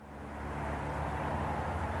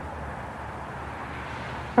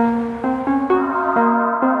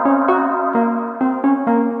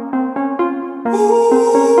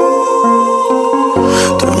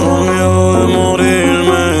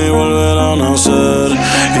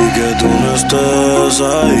estés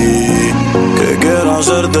ahí, que quiero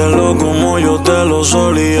hacértelo como yo te lo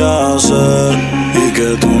solía hacer, y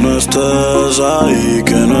que tú no estés ahí,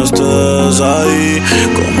 que no estés ahí,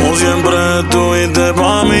 como siempre estuviste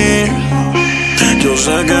pa' mí. Yo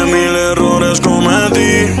sé que mil errores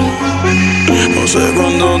cometí, no sé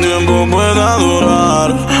cuánto tiempo pueda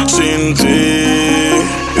durar sin ti,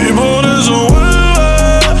 y por eso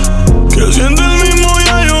vuelve, que siente el mismo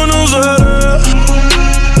ya yo no seré.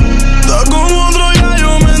 Está con otro ya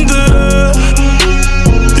yo me enteré.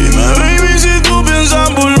 Dime baby si tú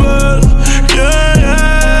piensas volver, yeah,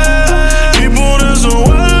 yeah. Y por eso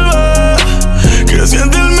vuelve, que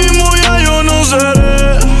siente el mismo ya yo no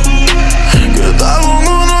seré. Que está con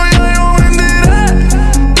otro ya yo me enteré.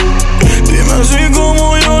 Dime si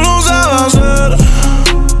como yo lo sabe hacer,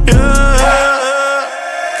 yeah.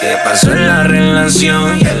 ¿Qué pasó en la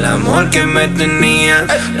relación y el amor que me tenía?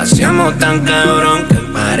 Lo hacíamos tan cabrón que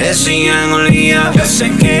parecían un día. Yo sé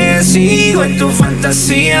que sigo en tus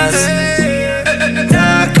fantasías.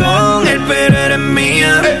 Estás con él pero eres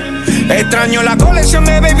mía. Extraño la colección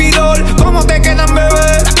de Baby Doll. ¿Cómo te quedan,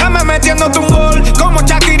 bebé? La cama metiéndote un gol. Como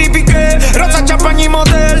Shakira y Piqué, rosa, champaña y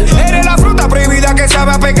motel. Eres la fruta prohibida que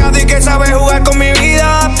sabe a pecado y que sabe jugar con mi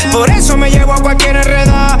vida. Por eso me llevo a cualquier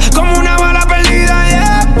enredada como una bala perdida,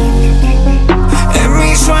 yeah. En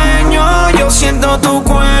mi sueño yo siento tu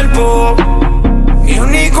cuerpo. Mi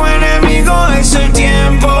único enemigo es el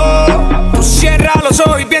tiempo. Tú cierras los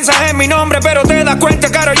ojos y piensas en mi nombre, pero te das cuenta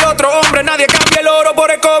que ahora hay otro hombre. Nadie cambia el oro por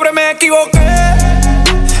el cobre, me equivoqué.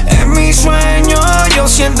 En mi sueño yo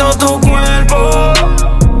siento tu cuerpo.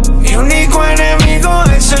 Mi único enemigo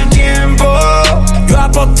es el tiempo. Yo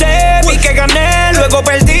aposté, vi que gané, luego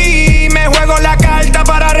perdí. Me juego la carta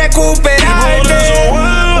para recuperarte. Y por eso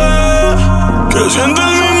vuelve, que siente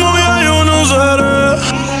el mismo ya yo no seré.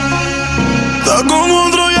 Está con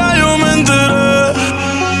otro ya yo me enteré.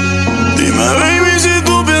 Dime baby si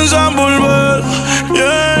tú piensas volver,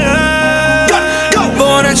 yeah, yeah.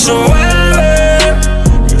 Por eso vuelve,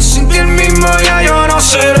 que sin ti el mismo ya yo no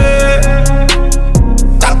seré.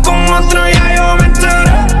 Estás con otro ya yo me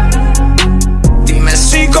enteré. Dime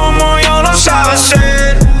si como yo lo sabes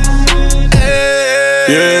hacer,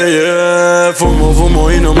 yeah, yeah.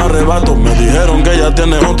 Fumo y no me arrebato. Me dijeron que ya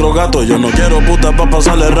tienes otro gato. Yo no quiero puta pa'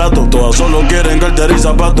 pasarle rato. Todas solo quieren cartera y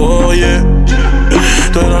zapatos, oye.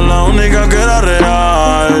 Tú eras la única que era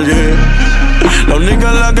real, yeah. La única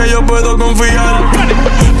en la que yo puedo confiar.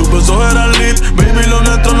 Tus besos eran lit, baby, lo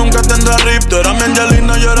nuestro nunca tendrá rip. Tú eras mi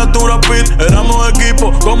Angelina, yo era tu Brad Pitt. Éramos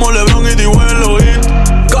equipo como LeBron y Dibuelo Hit.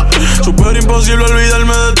 Super imposible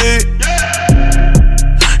olvidarme de ti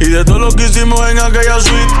y de todo lo que hicimos en aquella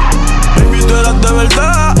suite. Baby, tú eras de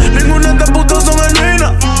verdad, ninguna de estas putas son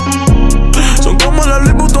genuinas. Son como las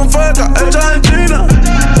Louis Vuitton fecas, hechas en China.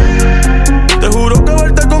 Te juro que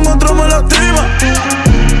verte con otro me lastima.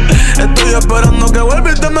 Estoy esperando que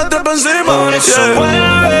vuelva y te me trepe encima. por eso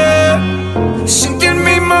vuelve, sin ti el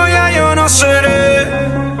mismo ya yo no seré.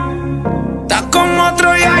 Estás con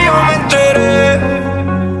otro ya yo me enteré.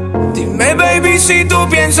 Dime baby si tú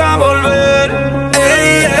piensas volver,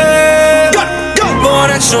 hey, yeah. Por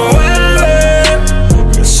eso vuelve,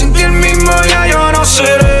 que sin ti el mismo ya yo no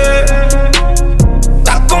seré.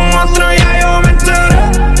 Estás con otro ya yo me enteré.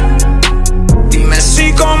 Dime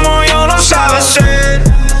si como yo lo sabes hacer,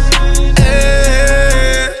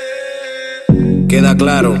 Queda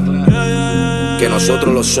claro que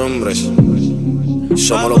nosotros los hombres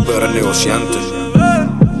somos los peores negociantes.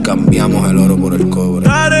 Cambiamos el oro por el cobre.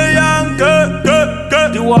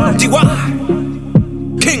 T.Y.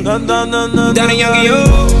 King, Daddy Yankee, yo.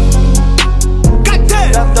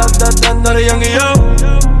 Daddy Yankee, yo.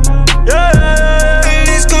 Yeah. El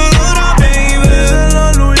disco duro, baby.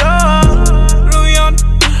 Luyan.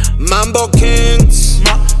 Mambo Kings.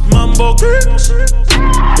 Mambo Kings.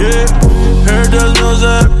 Yeah. Heard this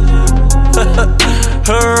music.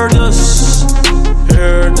 Heard this.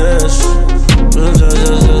 Heard this.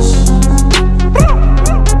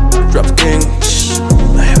 Drop Kings.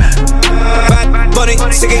 Bad Bunny,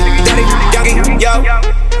 Siggy, Daddy Yankee, yo.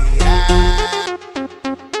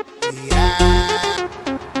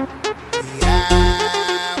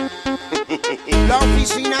 La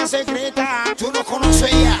oficina secreta, tú no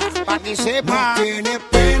conoces ya, pa' que sepa. No tiene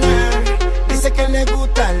pena, dice que le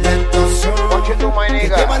gusta la actuación. Que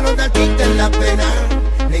lleva los artistas en la pena,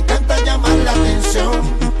 le encanta llamar la atención.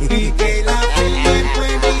 Y que la gente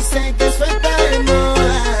pues dice que eso está de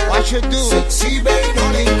moda. What you do? Sexy baby,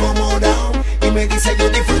 no le incomoda. Y me dice yo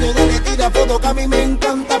disfruto de le tira foto que a mí me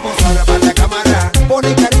encanta posar para la cámara.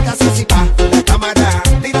 Pone carita sexy pa' la cámara.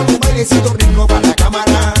 Tira un bailecito rico para la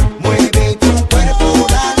cámara. Mueve tu cuerpo,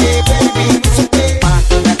 dale baby, no se te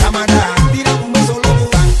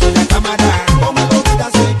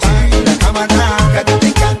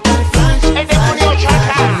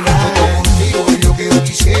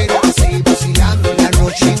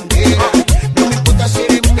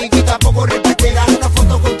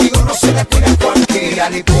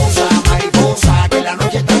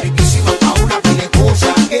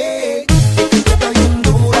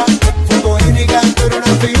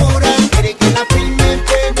papi me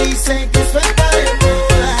dice que eso está de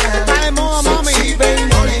moda. Está de moda, mami. Si ven,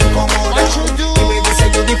 no le incomoda. Y me dice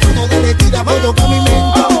yo disfruto de tira foto con mi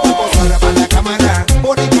mente. Posar para la cámara,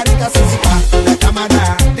 pone carita sexy pa' la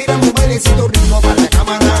cámara. Tira un bailecito ritmo para la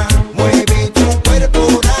cámara. Mueve tu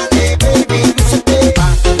cuerpo, dale baby, lúcete pa'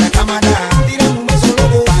 la cámara. Tira un beso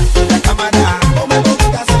loco pa' la cámara. Ponme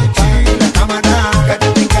bonita sexy la cámara. Que a ti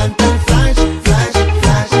te encanta el flash, flash,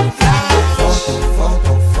 flash, flash. Foto,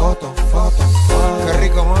 foto, foto, foto. Qué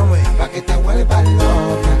rico, mami. Pa' que te vuelvas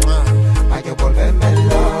loca, pa' yo volverme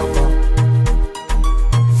loco.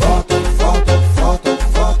 Foto, foto, foto,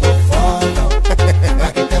 foto, foto. Pa'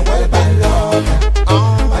 que te vuelvas loca,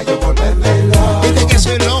 pa' yo volverme loco. Viste que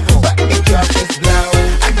soy loco. Y yo es blau,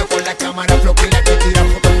 ando con la cámara floquila que tira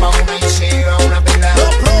fotos pa' una y se va una vela.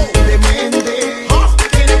 Demente,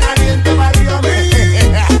 tiene caliente barrio a mí.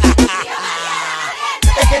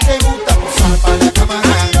 Es que te gusta posar pa' la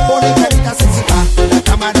cámara. Pone carita sexy pa' la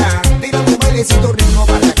cámara. Tira un bailecito ritmo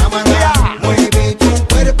pa' la cámara. Mueve tu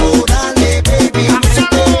cuerpo, dale baby,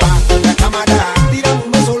 lúcete pa' la cámara. Tira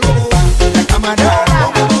un beso loco pa' la cámara.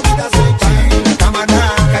 Ponme bonita sexy la cámara.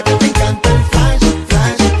 Que a ti te encanta el flash,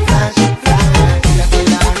 flash, flash, flash.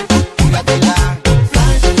 Tíratela, tíratela,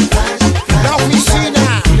 flash, flash, flash. La oficina.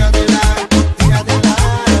 Tíratela, tíratela,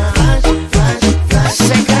 flash, flash, flash.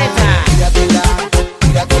 Secreta. Tíratela,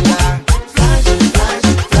 tíratela, flash, flash,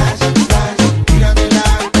 flash, flash. Tíratela,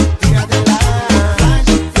 tíratela, flash,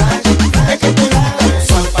 flash, flash. Es que te gusta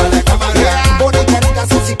posar pa' la cámara. Pone carita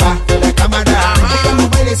sexy pa' la cámara. Tira un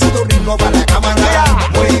bailecito ritmo pa' la cámara.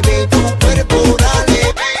 Mueve tu cuerpo,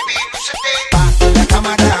 dale baby, lúcete pa' la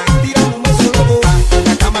cámara. Tira un beso loco pa'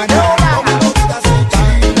 la cámara. Ponme bonita sexy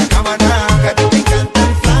la cámara. Que a ti te encanta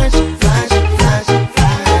el flash, flash, flash,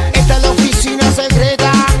 flash. Esta es la oficina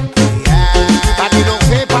secreta. Pa' que no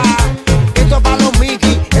sepa. Esto es pa' los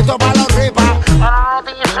Mickey, esto es pa' los repas.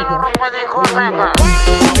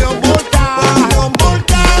 Leon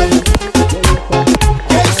Mortal.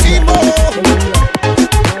 ¿Qué hicimos?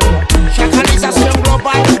 Chacalización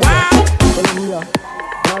global. Wow.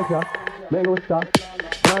 Francia, me gusta.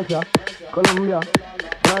 Francia, Colombia,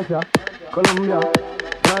 Francia, Colombia,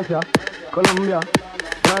 Francia, Colombia,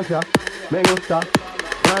 Francia, me gusta.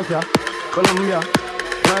 Francia, Colombia,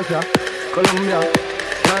 Francia, Colombia,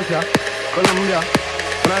 Francia, Colombia,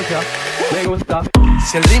 Francia, me gusta.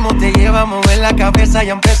 Si el ritmo te lleva a mover la cabeza,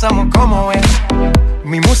 ya empezamos como es.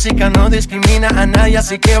 Mi música no discrimina a nadie,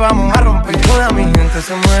 así que vamos a romper. Toda mi gente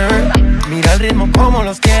se mueve, mira el ritmo como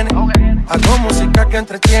los tiene. Hago música que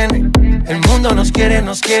entretiene. El mundo nos quiere,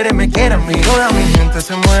 me quiere a mí. Toda mi gente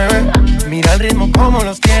se mueve, mira el ritmo como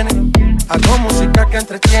los tiene. Hago música que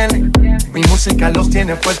entretiene. Mi música los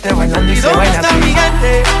tiene fuerte bailando y se baila. ¿Y dónde está mi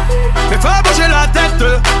gente? Me fue a bouger la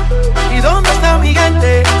tête. ¿Y dónde está mi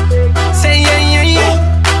gente? Say yeah, yeah, yeah.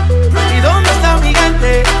 ¿Y dónde está mi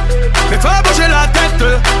gente? Me fue a bouger la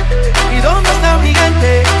tête. ¿Y dónde está mi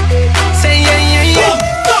gente? Say yeah, yeah, yeah. 1,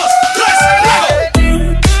 2, 3.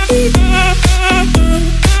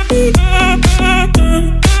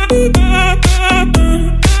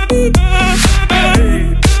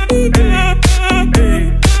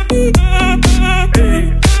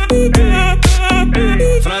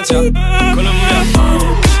 Francia, Colombia.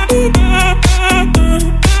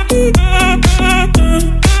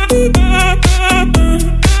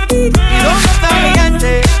 ¿Y dónde está mi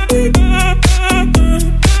gente?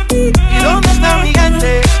 ¿Y dónde está mi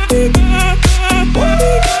gente?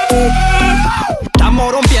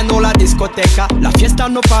 Estamos rompiendo la discoteca, la fiesta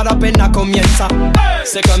no para, apenas comienza.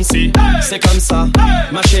 C'est comme si, c'est comme ça,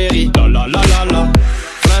 ma chérie. La la la la la.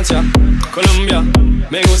 Francia, Colombia,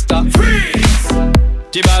 me gusta. Freeze.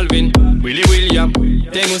 J Balvin, Willy William,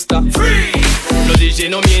 te gusta. Freeze. Los DJ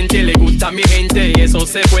no mienten, le gusta a mi gente y eso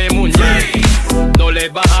se fue mundial. No le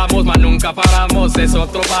bajamos, mas nunca paramos, es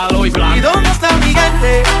otro palo y blanco. ¿Y dónde está mi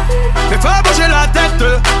gente? Me fue a bouger la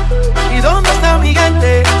tête. ¿Y dónde está mi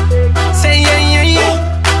gente? Say yeah, yeah,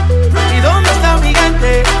 yeah. ¿Y dónde está mi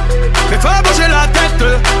gente? Me fue a bouger la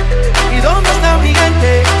tête. ¿Y dónde está mi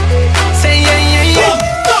gente? Say yeah, yeah, yeah. 1,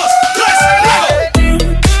 2, 3.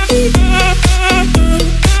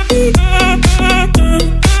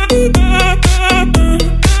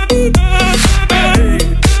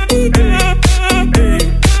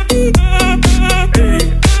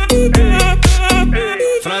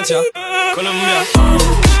 Francia, Colombia.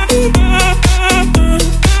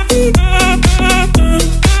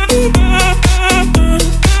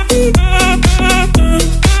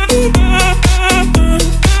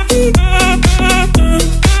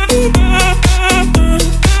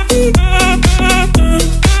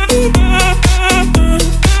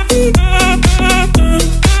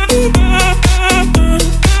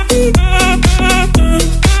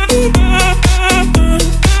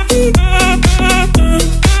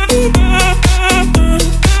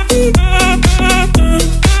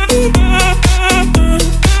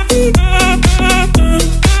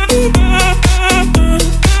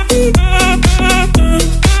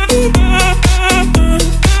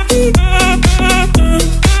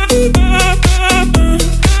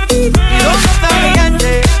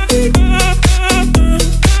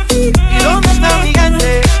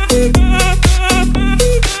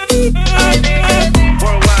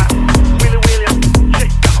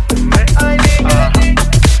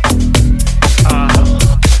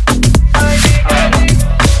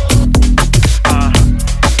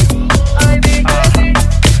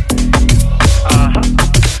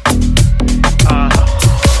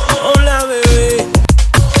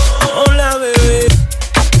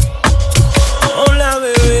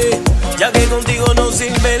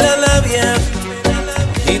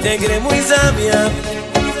 te crees muy sabia,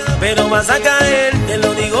 pero vas a caer, te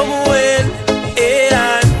lo digo mujer.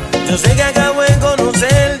 Yo sé que acabo de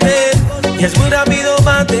conocerte y es muy rápido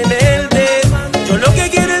mantenerte. Yo lo que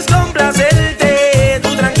quiero es complacerte,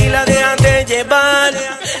 tú tranquila déjate llevar.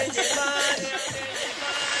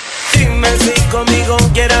 Dime si conmigo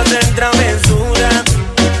quieres hacer travesura,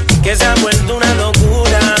 que se ha vuelto una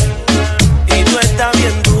locura y tú estás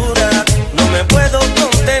bien dura, no me puedo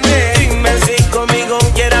contener. Dime si conmigo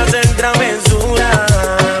quieres hacer travesura,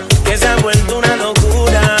 que se ha vuelto una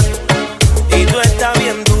locura y tú estás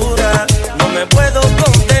bien dura, no me puedo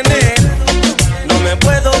contener, no me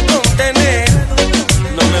puedo contener,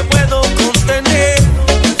 no me puedo contener,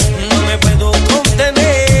 no me puedo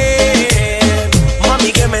contener.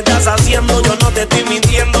 Mami, ¿qué me estás haciendo? Yo no te estoy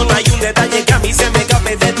mintiendo, no hay un detalle que a mí se me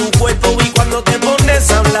escape de tu cuerpo. Y cuando te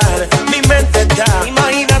pones a hablar, mi mente está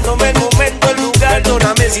imaginándome el momento, el lugar.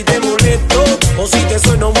 Perdóname si te molesto o si te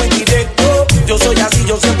sueno muy directo. Yo soy así,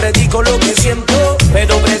 yo siempre digo lo que siento,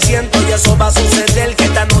 pero presiento y eso va a suceder, que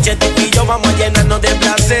esta noche tú y yo vamos a llenarnos de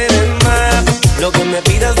placeres más. Lo que me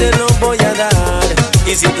pidas te lo voy a dar,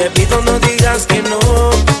 y si te pido no digas que no.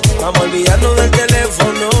 Vamos a olvidarnos del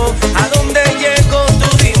teléfono. ¿A dónde llego?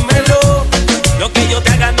 Tú dímelo. Lo que yo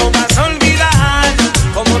te haga no vas a olvidar.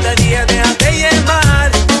 Como te dije, déjate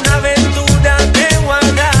llevar. Una aventura te voy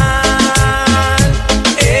a dar.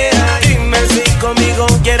 Dime si conmigo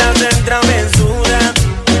quieres hacer travesura,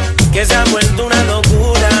 que se ha vuelto una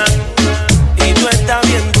locura y tú estás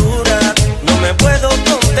bien dura, no me puedo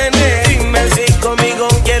contener. Dime si conmigo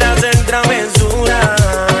quieres hacer travesura,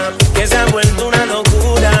 que se ha vuelto una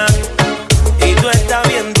locura y tú estás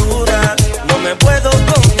bien dura, no me puedo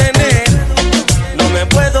contener, no me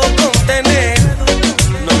puedo contener,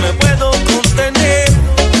 no me puedo contener,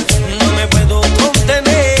 no me puedo contener.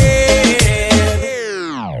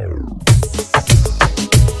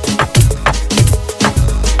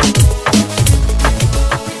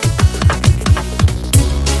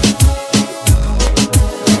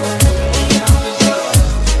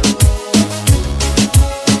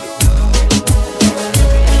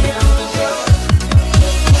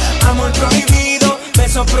 Amor prohibido,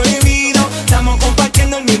 beso prohibido, estamos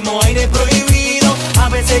compartiendo el mismo aire prohibido. A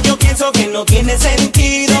veces yo pienso que no tiene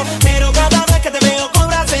sentido, pero cada vez que te veo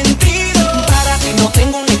cobra sentido. Para ti no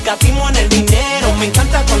tengo un escatismo en el dinero, me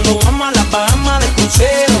encanta cuando vamos a las Bahamas de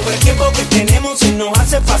crucero. Pero el tiempo que tenemos se nos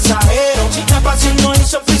hace pasajero, si esta pasión nos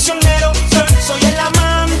hizo prisionero. Soy el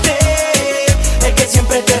amante, el que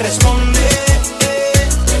siempre te responde.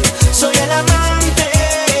 Soy el amante,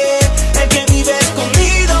 el que vive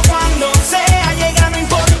escondido cuando sea llega, no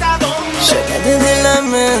importa dónde. Sácate de la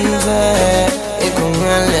mente y con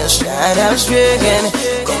él estarás bien.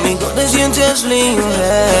 Conmigo te sientes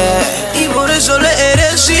libre y por eso le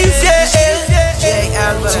eres infiel. Jay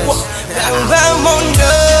Álvarez, vámonos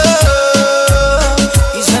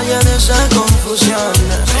y salga de esa confusión.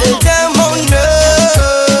 Vámonos,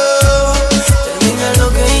 termina lo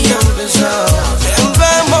que ya empezó.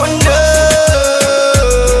 Vámonos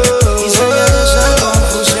y salga de esa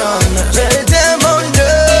confusión.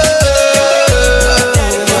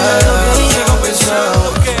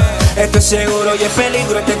 Esto es seguro y es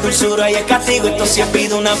peligro, esto es dulzura y es castigo, esto sí ha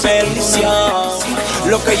sido una perdición.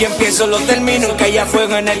 Lo que yo empiezo lo termino, que haya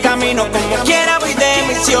fuego en el camino, como quiera voy de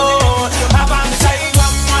misión. Avanza y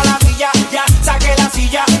vamos a la villa, ya saqué la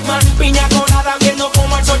silla, más piña colada, viendo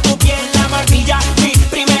como el sol tu piel la martilla. Mi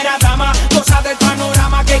primera dama, goza del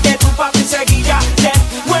panorama, que tu papi seguilla.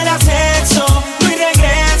 Buena sexo, mi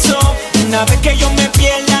regreso, una vez que yo me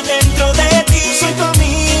pierda dentro de ti. Soy tu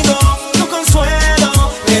amigo, tu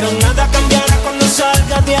consuelo, pero nada cambiará cuando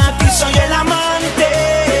salgas de aquí. Soy el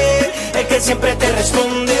amante, el que siempre te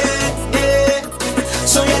responde.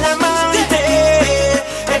 Soy el amante,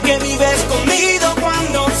 el que vive escondido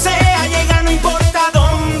cuando sea llega, no importa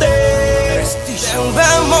dónde.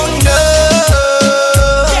 Vámonos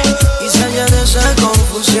y salga de esa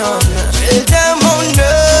confusión. Vámonos,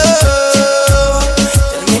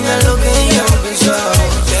 termina lo que ya empezó.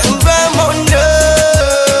 Vámonos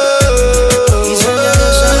y salga de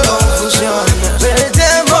esa confusión.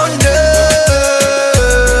 Vámonos,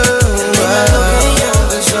 termina lo que ya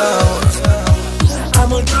empezó.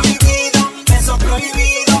 Amor prohibido, beso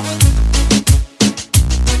prohibido.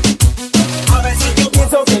 A veces yo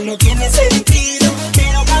pienso que no tiene sentido,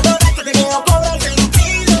 pero cada vez que te veo cobra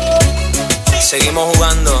sentido. Seguimos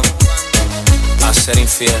jugando a ser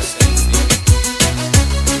infiel.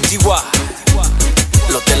 Tiwa,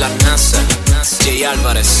 los de la NASA, Jay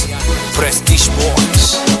Álvarez, Prestige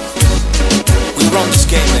Boys. We run this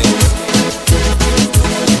game, baby.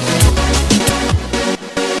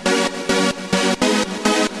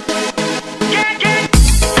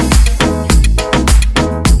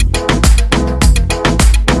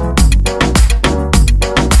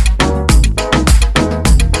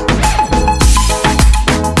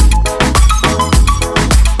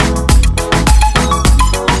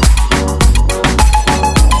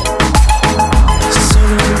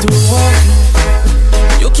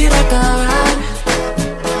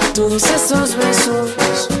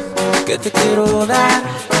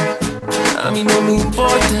 A mí no me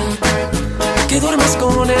importa que duermas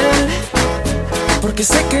con él, porque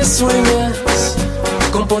sé que sueñas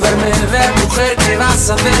con poderme ver. Mujer, ¿qué vas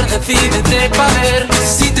a hacer? Decídete pa' ver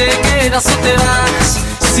si te quedas o te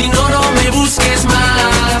vas. Si no, no me busques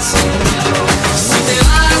más. Si te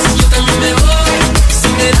vas, yo también me voy. Si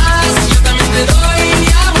me das, yo también te doy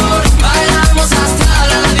mi amor. Bailamos hasta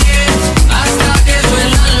las 10, hasta que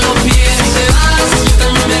duelan los pies. Si te vas, yo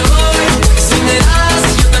también me voy. Si me das,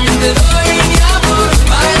 yo también te doy mi amor.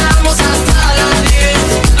 Bailamos hasta las 10,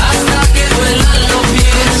 hasta que duelan los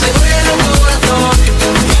pies. Te duele el corazón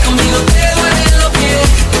y conmigo te duelen los pies.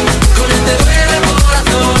 Con él te duele el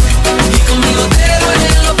corazón y conmigo te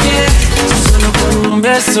duelen los pies. Solo con un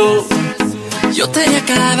beso yo te haré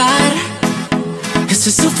acabar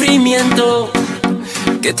ese sufrimiento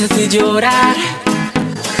que te hace llorar.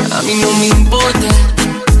 A mí no me importa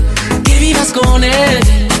que vivas con él,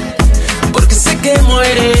 porque sé que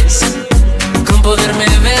mueres con poderme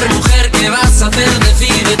ver. Mujer, ¿qué vas a hacer?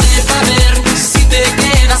 Decídete pa' ver si te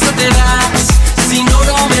quedas o te vas. Si no,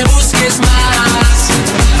 no me busques más.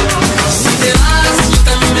 Si te vas, yo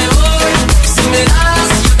también me voy. Si me das,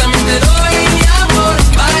 yo también te doy mi amor.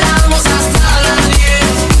 Bailamos hasta las 10,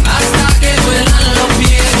 hasta que duelan los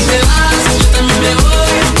pies. Si te vas, yo también me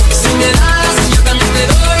voy. Si me das, yo también te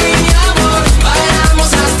doy mi amor. Bailamos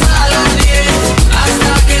hasta las 10,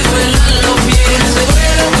 hasta que duelan los pies. Te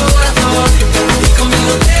duele el corazón y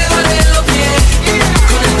conmigo te duelen los pies.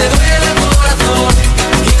 Con él te duele el corazón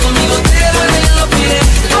y conmigo te duelen los pies.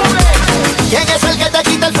 ¿Quién es el que te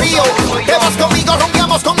quita el frío? Te vas conmigo,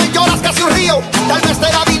 rumbiamos con él, lloras casi un río. Tal vez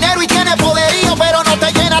te da dinero y tiene poderío, pero no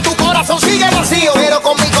te llena tu corazón, sigue vacío. Pero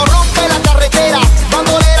conmigo rompe la carretera,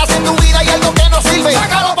 bandoleras en tu vida y algo que no sirve,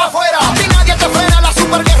 sácalo pa' afuera. Si nadie te frena, la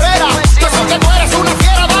super guerrera. Yo sé que tú eres una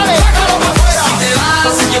fiera, dale, sácalo pa' afuera. Si te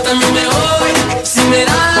vas, yo también me voy. Si me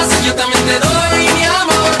das, yo también te doy mi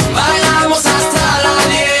amor. Bailamos hasta las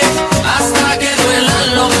 10, hasta que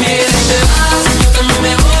duelan los pies. Si te vas, yo también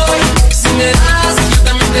me voy. Si me das, yo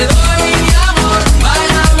también te doy mi amor.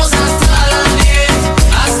 Bailamos hasta las 10,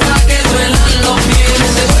 hasta que duelan los pies.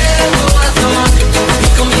 Te duele el corazón y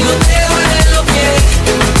conmigo te duelen los pies.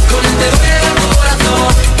 Con él te duele el corazón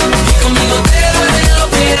y conmigo te duelen los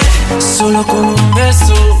pies. Solo con un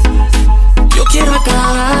beso yo quiero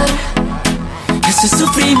acabar ese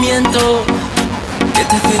sufrimiento que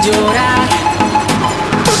te hace llorar.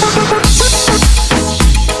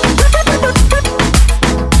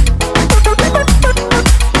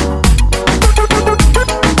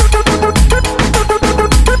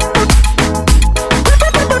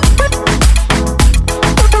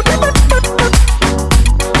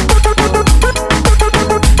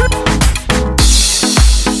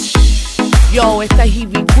 Yo, esta es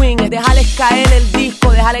Ivy Queen, déjales caer el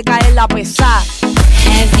disco, déjale caer la pesada.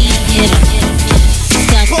 Heavy hitter.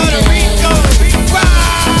 Puerto Rico,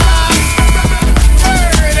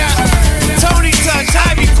 Tony Touch,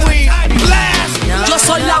 Ivy Queen, Blast. Yo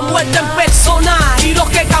soy la muerte en persona y los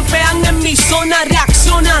que campean en mi zona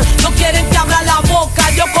reaccionan. No quieren que abra la boca,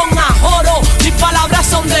 yo con ajoro. Mis palabras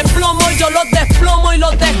son de plomo y yo los desplomo y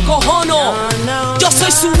los descojono. Yo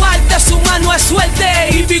soy su arte, su mano es suerte.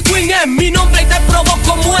 Ivy Queen es mi nombre y te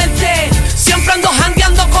provoco muerte. Siempre ando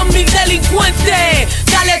jangueando con mis delincuentes.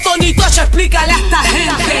 Dale Tony Touch, explícale a esta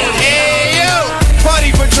gente. Hey yo,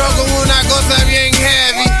 Party Patrol con una cosa bien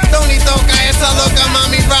heavy. Tony toca esa loca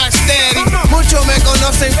mami rocksteady. Muchos me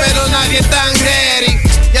conocen pero nadie tan ready.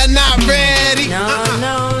 You're not ready.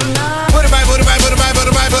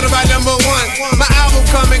 Put it by number one. My album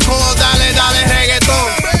coming called Dale Dale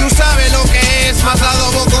Reggaeton. Tú sabes lo que es, más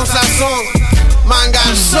adobo con sazón.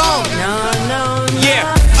 Manganzón.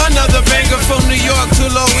 Yeah, another banger from New York to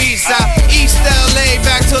Louisa. East LA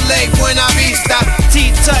back to Lake Buena Vista.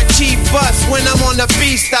 T-Touch, cheap bus when I'm on the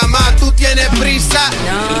pista. Ma, tú tienes prisa.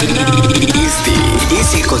 Este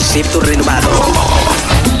es el concepto renovado.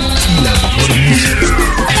 La mejor música.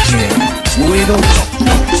 Bueno.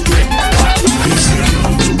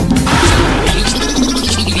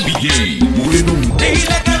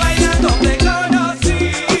 Dile que bailando te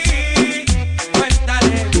conocí.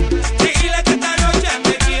 Cuéntale, dile que esta noche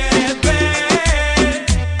me quieres ver.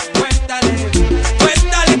 Cuéntale,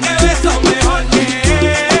 cuéntale que beso mejor que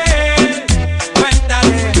él.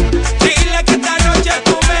 Cuéntale, dile que esta noche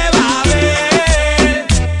tú me vas a ver.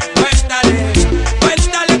 Cuéntale,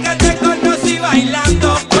 cuéntale que te conocí bailando.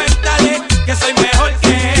 Cuéntale que soy mejor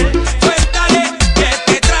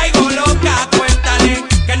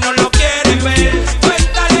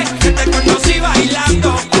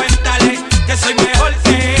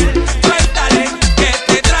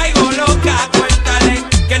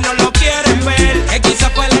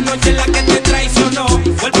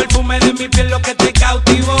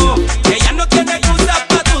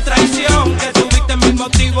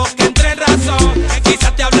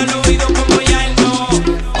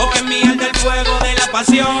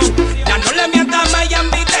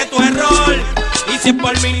si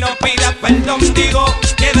por mí no pidas perdón, digo,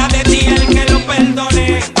 queda de ti el que lo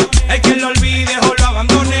perdone, el que lo olvide o lo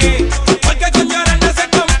abandone, porque con llorar no se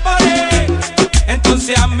compone.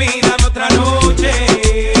 Entonces a mí dame otra noche,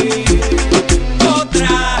 otra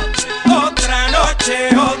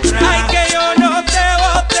noche, otra. Ay, que yo no te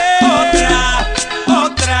bote,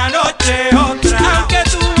 otra noche, otra. Aunque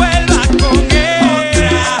tú vuelvas con él,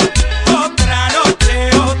 otra noche,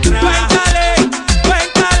 otra.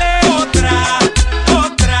 Cuéntale,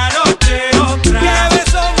 otra noche, otra. Que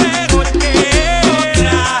beso mejor que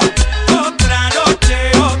otra noche,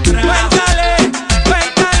 otra.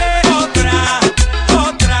 Cuéntale,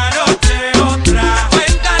 otra noche, otra.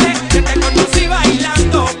 Cuéntale que te conocí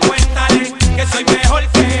bailando, cuéntale que soy mejor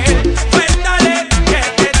que él. Cuéntale que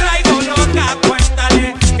te traigo loca,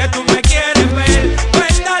 cuéntale que tú me quieres ver.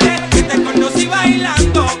 Cuéntale que te conocí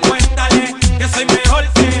bailando, cuéntale que soy mejor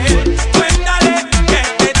que él. Cuéntale que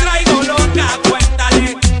te traigo loca,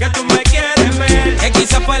 cuéntale que tú me quieres ver. Que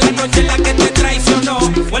quizás fue la noche en la que te traicionó,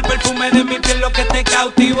 o el perfume de mi piel lo que te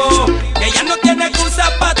cautivó. Que ya no tiene excusa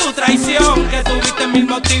pa' tu traición, que tuviste mil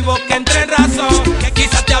motivos que entre en razón. Que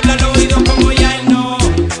quizás te habla al oído como ya él no,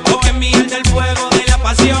 o que miel del fuego de la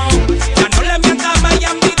pasión. Ya no le mientas más y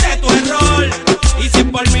admite tu error, y si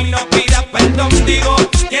por mí no pidas perdón, digo,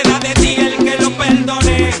 queda de ti el que lo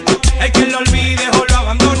perdone, el que lo olvide o lo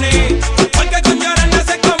abandone, porque con llorar no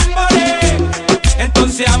se compone.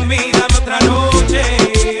 Entonces a mí dame otra noche,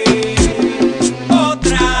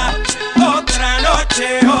 otra noche,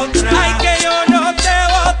 otra. Ay, que yo no te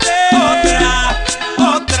bote,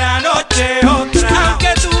 otra noche, otra.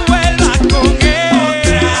 Aunque tú vuelvas con él,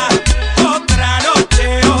 otra noche,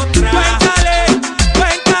 otra.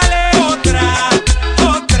 Cuéntale, otra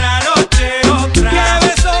noche, otra. Que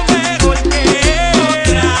beso mejor que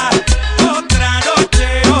otra noche,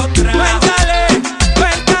 otra.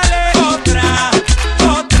 Cuéntale, otra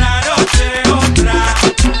noche, otra.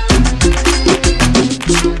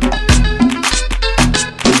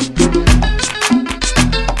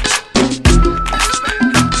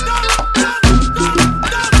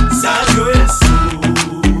 Salió el sol,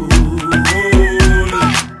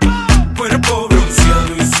 cuerpo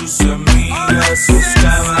bronceado y sus amigas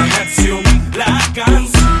buscaban acción. La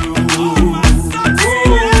canción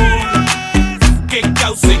que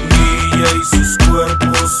causa en ella y sus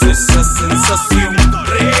cuerpos esa sensación.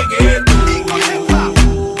 Reggaetón,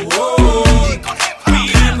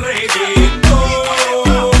 bien reggaetón,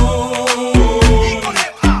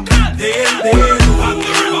 del dedo.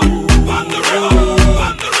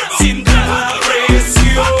 Siente la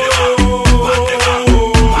presión.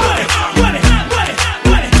 Mueve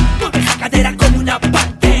esa cadera como una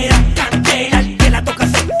pantera, candela, el que la toca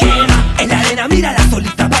se quema. En la arena mira la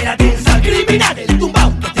solita, baila densa, criminal, el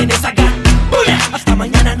tumbao que tiene esa gana. Hasta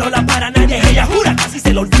mañana no la para nadie, ella jura, casi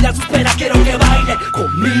se le olvida sus penas. Quiero que baile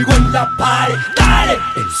conmigo en la pared, dale,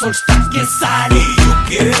 el sol está que sale. Y yo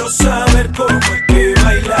quiero saber cómo es que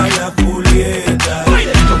baila la Julieta.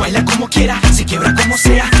 Lo baila como quiera, se quiebra como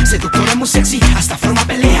sea, seductora muy sexy, hasta forma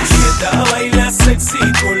peleas. Julieta baila sexy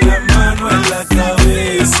con la mano en la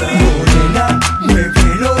cabeza. Morena,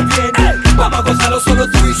 muévelo bien, vamos a gozarlo solo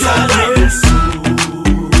tú y yo. Sale el sol,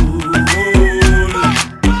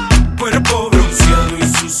 cuerpo bronceado y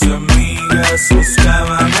sus amigas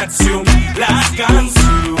buscaban acción. La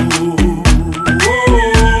canción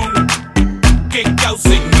que causa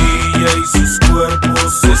en ella y sus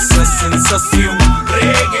cuerpos esa sensación.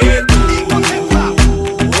 Reggaetón,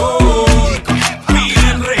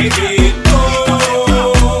 bien reggaetón,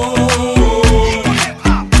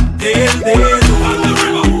 del dedo.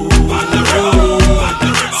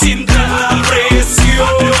 Siente la presión.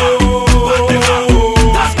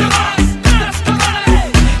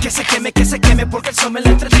 Que se queme porque el sol me la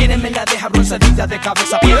entretiene, me la deja bronceadita de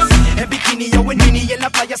cabeza a pies. En bikini o en mini y en la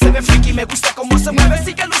playa se ve freaky, me gusta cómo se mueve,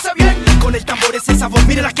 sí que luce bien. Con el tambor ese sabor,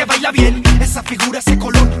 mira la que baila bien. Esa figura, ese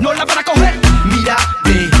color, no la van a coger. Mira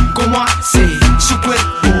de cómo hace su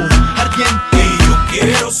cuerpo ardiente. Y yo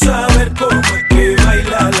quiero saber cómo es que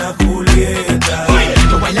baila la Julieta.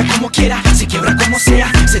 Lo baila como quiera, se quiebra como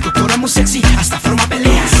sea, seductora muy sexy, hasta forma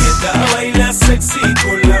peleas. Julieta baila sexy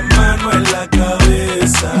con la mano en la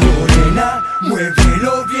cabeza. Morena,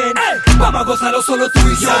 muévelo bien, vamos a gozarlo solo tú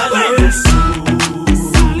y yo. Sale el sol,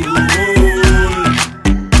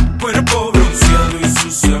 cuerpo bronceado y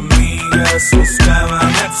sus amigas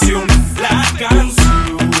buscaban acción. La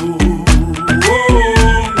canción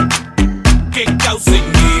que causa en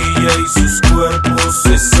ella y sus cuerpos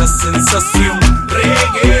esa sensación.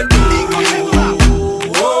 Reggaetón,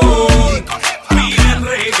 bien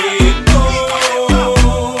reggaetón,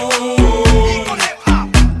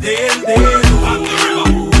 del dedo.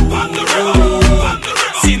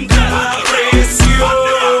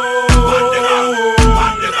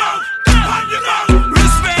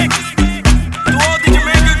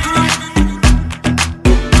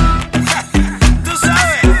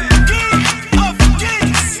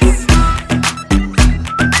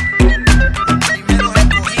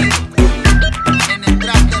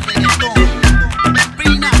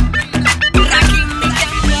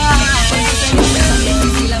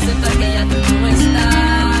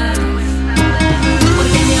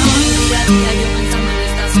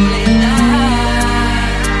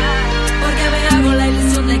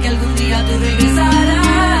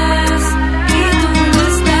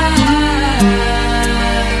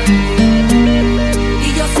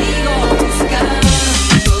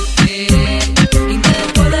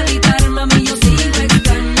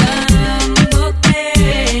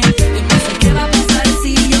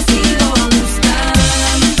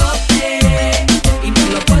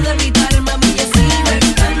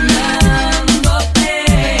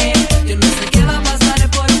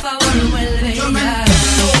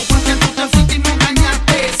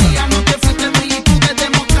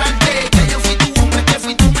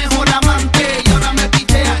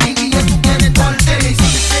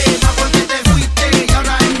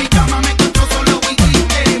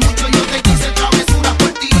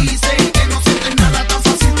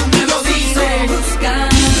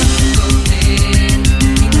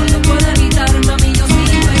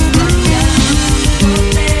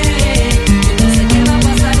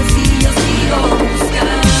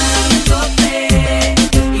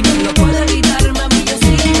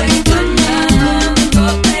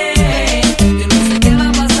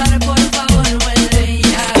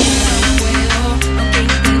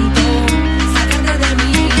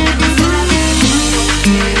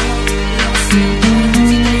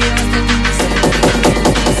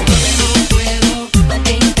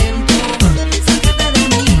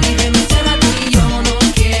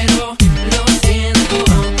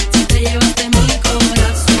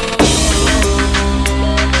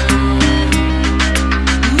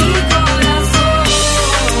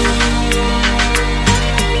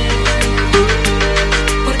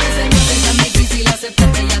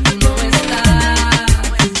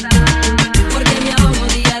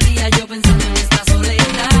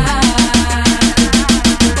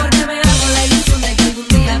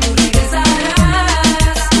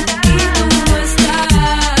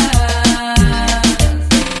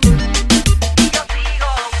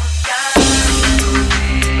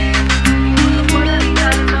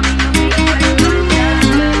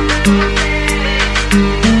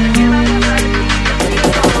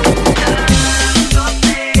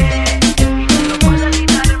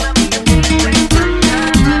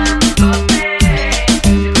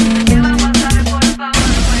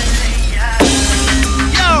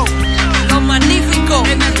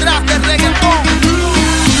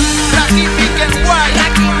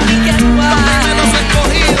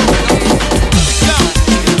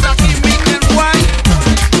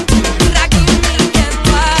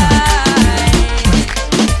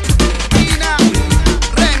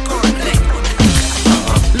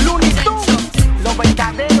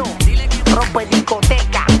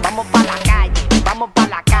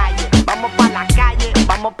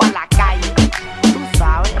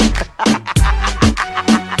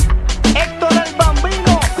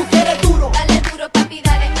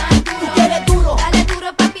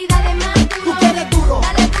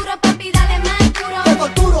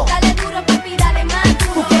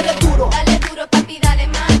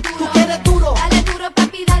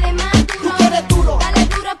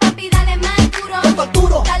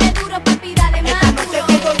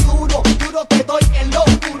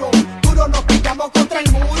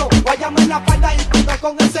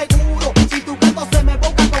 con el seguro. Si tu gato se me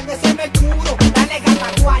boca con ese mercurio, dale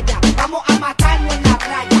gata guaya, vamos a matarnos en la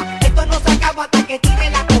playa. Esto no se acaba hasta que tire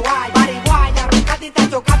la toalla. Marihuana, roncadita,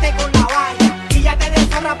 chocate con la valla. Y ya te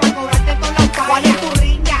deshonra para cobrarte con la falla. ¿Cuál es tu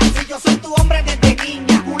riña? Si yo soy tu hombre desde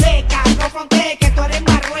niña. Culeca, no frontees que tú eres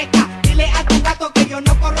marrueca. Dile a tu gato que yo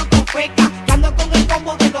no corro con feca. Que ando con el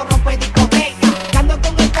combo de los rompe discoteca. Que ando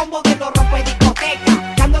con el combo de los rompe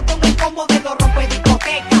discoteca. Que ando con el combo de los rompe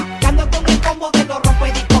discoteca. Que ando con el combo de los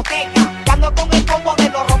rompe discoteca.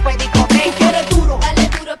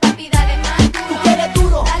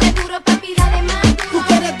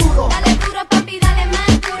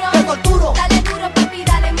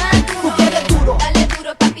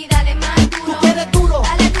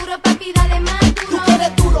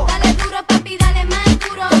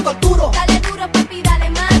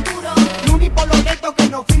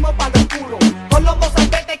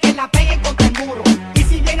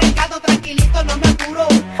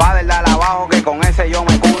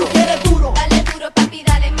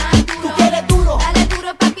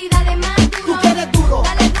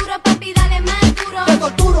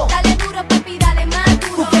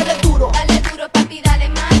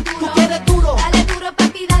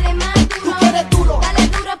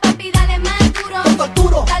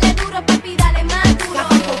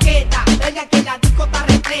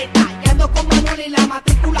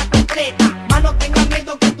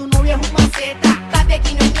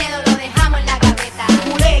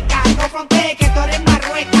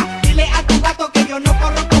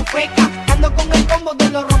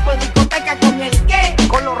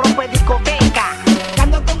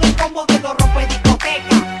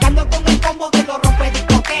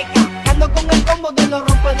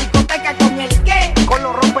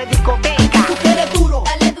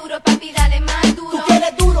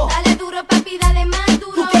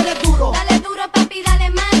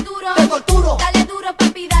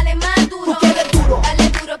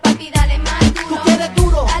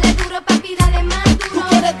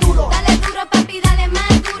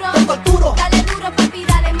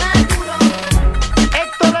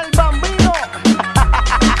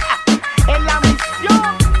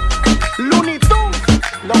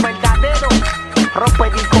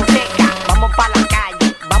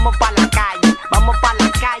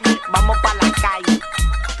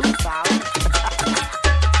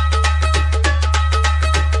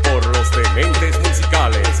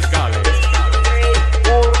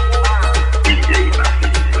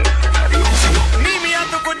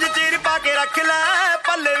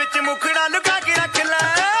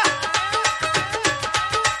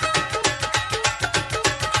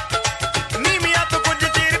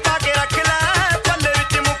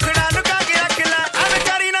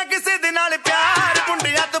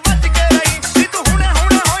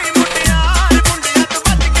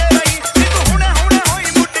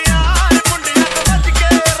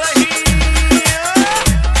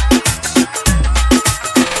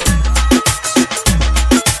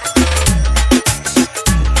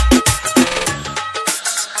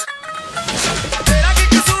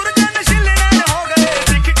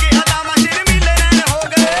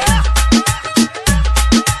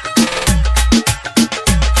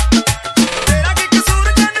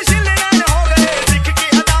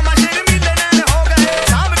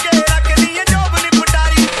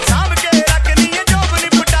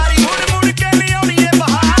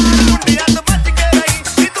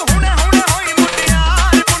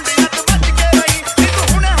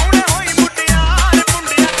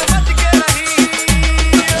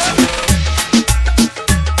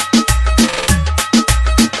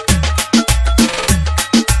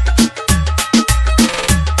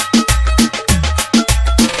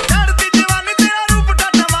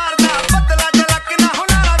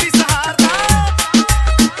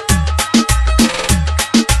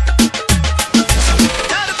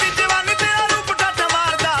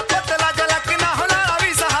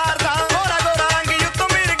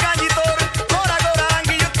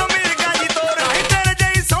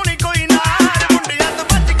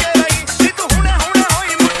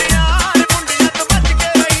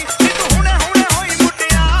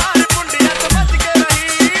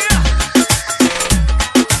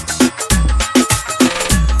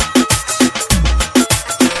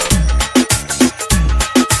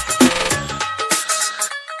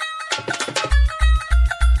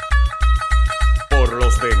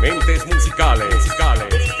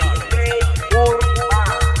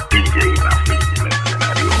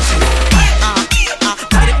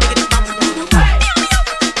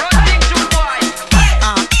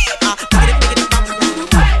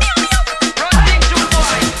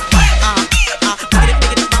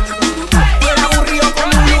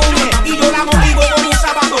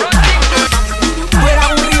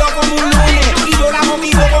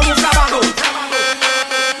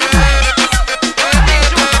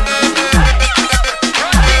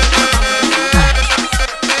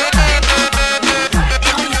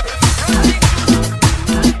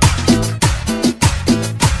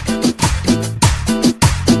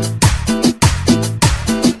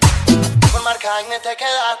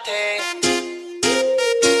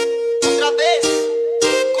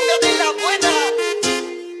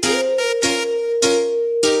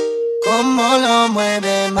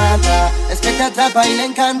 mueve mata. Es que te atrapa y le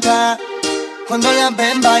encanta. Cuando la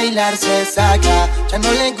ven bailar se saca. Ya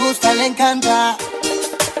no le gusta, le encanta.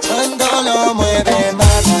 Cuando lo mueve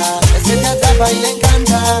mata. Es que te atrapa y le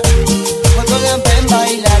encanta. Cuando la ven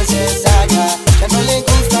bailar se saca. Ya no le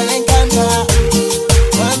gusta, le encanta.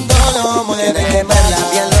 Cuando lo mueve mata.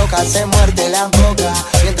 Bien loca, se muerde la boca.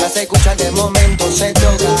 Mientras se escucha de momento se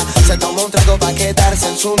toca. Se toma un trago pa' quedarse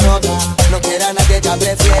en su nota. No quiere a nadie, ya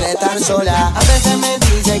prefiere estar sola. A veces me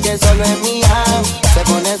dice que solo es mía. Se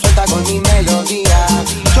pone suelta con mi melodía.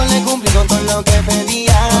 Yo le cumplí con todo lo que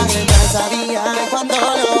pedía. Que ya sabía que cuando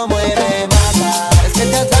lo mueve mata. Es que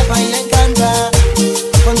te atrapa y le encanta.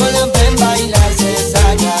 Cuando la ven bailar se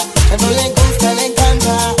saca. Ya no le gusta, le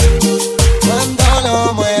encanta. Cuando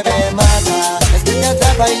lo mueve mata. Es que te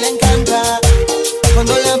atrapa y le encanta.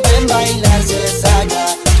 Cuando la ven bailar se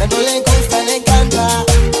saca. Ya no le gusta, le encanta.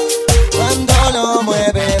 Cuando lo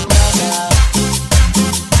mueve mata.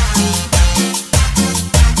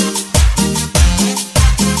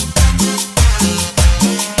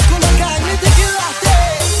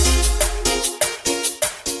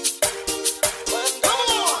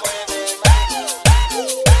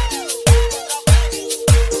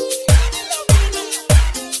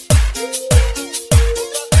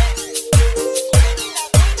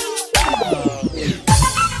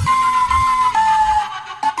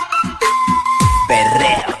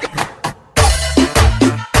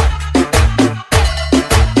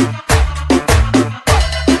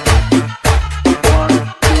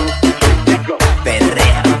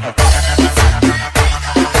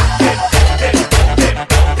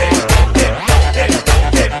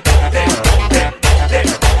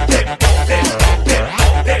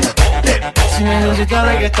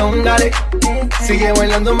 Dale, sigue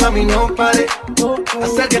bailando, mami, no pare.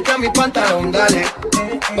 Acércate a mi pantalón, dale.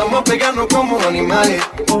 Vamos a pegarnos como animales.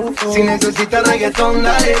 Si necesitas reggaetón,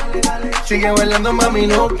 dale. Sigue bailando, mami,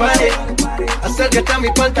 no pare. Acércate a mi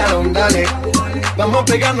pantalón, dale. Vamos a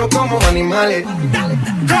pegarnos como animales.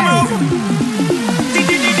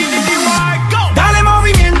 Dale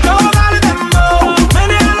movimiento, dale dembow.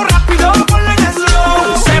 Menéalo rápido, ponle en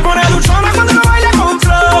slow. Se pone dulzona cuando lo baila con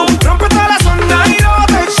flow. Rompe toda la zona y no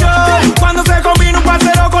te show. Cuando se combina un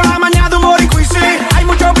parcero con la mañana de un boricuisi. Hay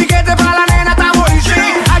muchos piquetes para la nena, estamos easy.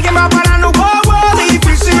 Alguien va a pararnos, wow,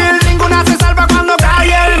 difícil. Ninguna se salva cuando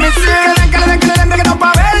cae el misil. Que le den reggaetón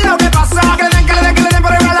pa' ver lo que pasa. Que le den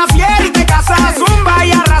por la fiel y te casa. Zumba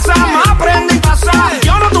y arrasa, más prende y pasa.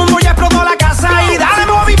 Yo no tumbo y exploto la casa. Y dale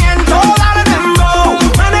movimiento, dale dembow.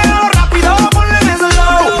 Manéjalo rápido, ponle en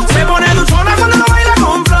slow. Se pone dulzona cuando lo baila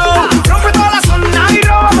con flow. Rompe toda la zona y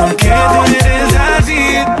roba. ¿Por qué tú eres así?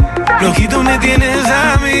 Loquito me tienes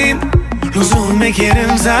a mí. Los ojos me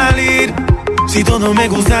quieren salir. Si todo me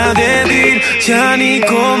gusta de ti, ya ni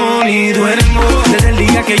como ni duermo. Desde el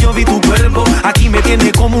día que yo vi tu cuerpo, aquí me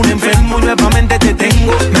tienes como un enfermo y nuevamente te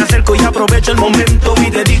tengo. Me acerco y aprovecho el momento y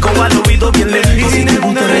te digo al oído bien lento. Y si te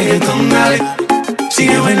gusta reggaetón, dale.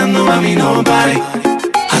 Sigue bailando, mami, no pare.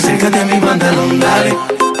 Acércate a mi pantalón, dale.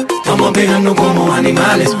 Vamos a pegarnos como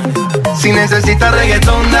animales. Si necesitas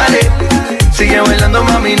reggaetón, dale. Sigue bailando,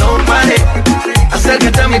 mami, no pare.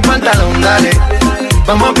 Acércate a mi pantalón, dale.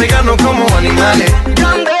 Vamos a pegarnos como animales.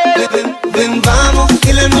 Ven, vamos,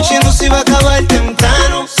 que la noche no se va a acabar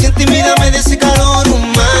temprano. Siente y mírame de ese calor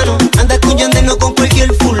humano. Anda con Yandel, no con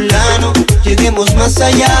cualquier fulano. Lleguemos más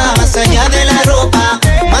allá de la ropa.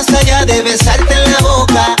 Más allá de besarte en la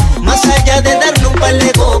boca. Más allá de darnos un par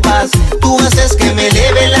de copas. Tú haces que me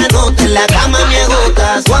eleve la nota. En la cama me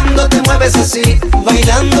agotas. Cuando te mueves así,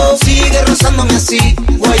 bailando, sigue rozándome así,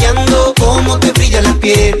 guayando, como te brilla la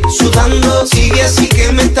piel, sudando, sigue así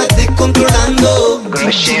que me estás descontrolando.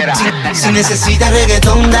 Si necesitas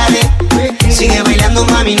reggaetón, dale. Sigue bailando,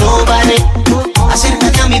 mami, no vale.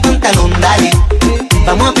 Acércate a mi pantalón, dale.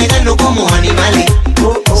 Vamos a pegarnos como animales.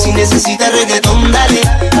 Si necesitas reggaetón, dale.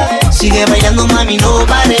 Sigue bailando, mami, no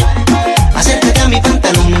vale. Acércate a mi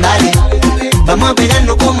pantalón, dale. Vamos a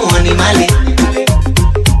pegarnos como animales.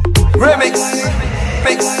 Remix.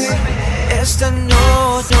 Esta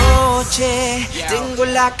noche tengo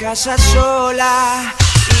la casa sola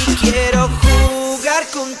y quiero jugar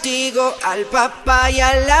contigo al papá y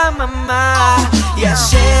a la mamá y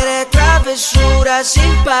hacer travesuras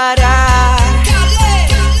sin parar.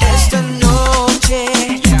 Esta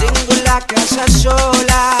noche tengo la casa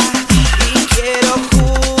sola y quiero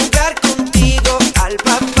jugar contigo al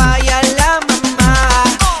papá y a la mamá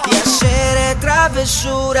y hacer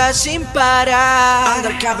travesuras sin parar.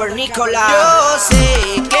 Undercover Nicola. Yo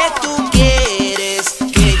sé que tú quieres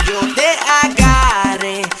que yo te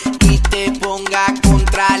agarre y te ponga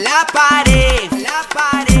contra la pared.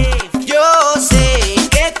 Yo sé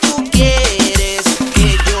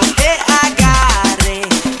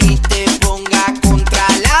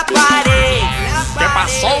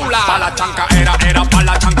Pa' la chanca era, pa'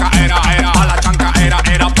 la chanca era, pa' la chanca era,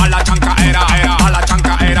 pa' la chanca era, pa' la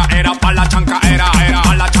chanca era, pa' la chanca era,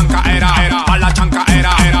 pa' la chanca era, pa' la chanca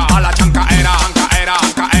era, pa' la chanca era,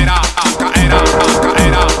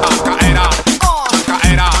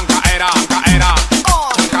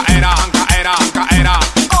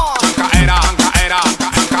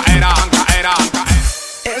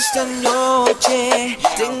 Esta noche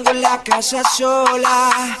tengo la casa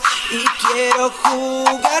sola y quiero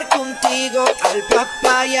jugar contigo al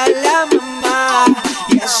papá y a la mamá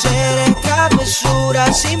y hacer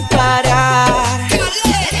travesuras sin parar.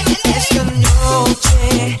 Esta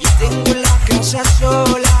noche tengo la casa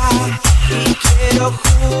sola y quiero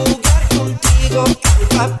jugar contigo al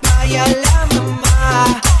papá y a la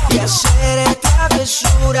mamá y hacer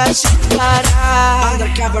travesuras sin parar. Ando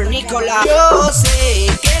el cavernícola. Yo sé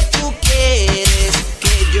que tú quieres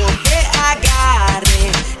que yo te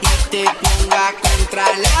agarre y te ponga contra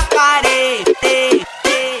la pared.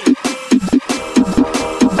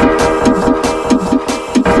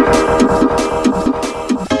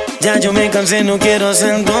 Ya yo me cansé, no quiero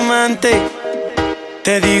ser tu amante.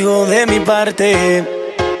 Te digo de mi parte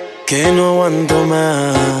que no aguanto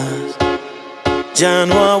más. Ya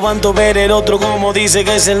no aguanto ver el otro como dice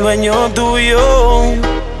que es el dueño tuyo.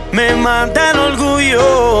 Me mata el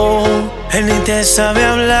orgullo, él ni te sabe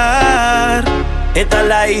hablar. Esta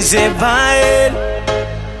la hice pa' él.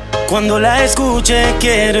 Cuando la escuche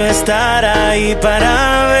quiero estar ahí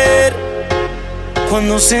para ver.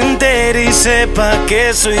 Cuando se entere y sepa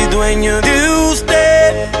que soy dueño de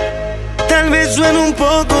usted. Tal vez suene un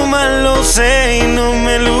poco mal, lo sé y no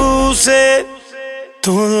me luce.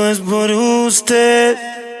 Todo es por usted.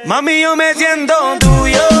 Mami, yo me siento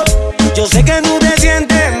tuyo. Yo sé que tú te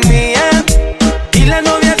sientes mía. Y la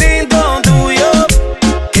novia siento tuyo,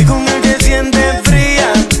 que con él te sientes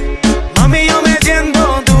fría. Mami, yo me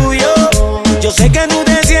siento tuyo. Yo sé que tú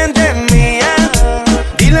te sientes mía.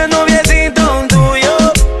 Y la novia siento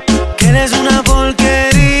tuyo, que eres una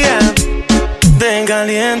porquería. Te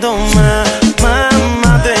caliento más,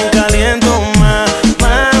 mamá, te caliento más.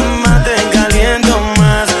 Mamá, te caliento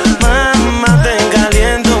más. Mamá, te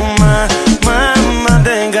caliento más. Mamá,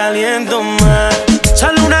 te caliento más.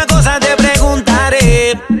 Solo una cosa te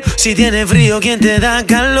preguntaré: si tienes frío, ¿quién te da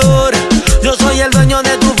calor? Yo soy el dueño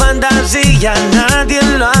de tu fantasía, nadie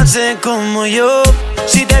lo hace como yo.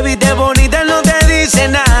 Si te viste bonita, no te dice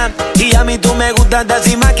nada. Y a mí tú me gustas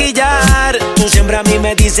sin maquillar. Tú siempre a mí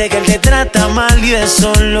me dices que él te trata mal y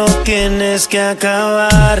eso lo tienes que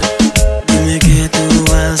acabar. Dime qué tú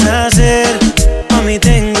vas a hacer. Mami,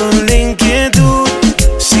 tengo la inquietud.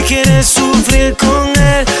 Si quieres sufrir con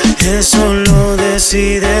él, eso lo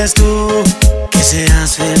decides tú. Que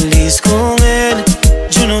seas feliz con él,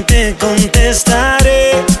 yo no te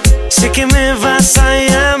contestaré. Sé que me vas a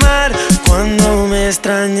llamar cuando me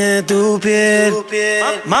extrañe tu piel.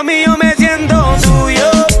 Mami, yo me siento tuyo.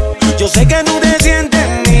 Yo sé que tú te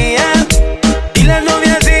sientes mía. Y la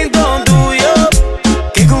novia siento tuyo,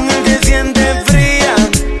 que con él te sientes fría.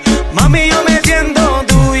 Mami, yo me siento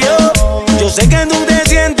tuyo. Yo sé que tú te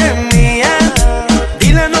sientes mía.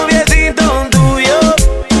 Y la novia siento tuyo,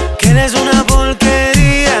 que eres una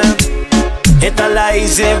porquería. Esta la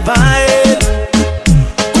hice pa' él.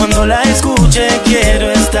 Cuando la escuche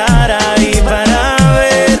quiero estar ahí para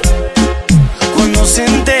ver. Cuando se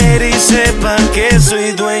entere y sepa que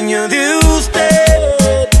soy dueño de usted.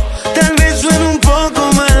 Tal vez suene un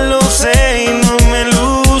poco mal, lo sé y no me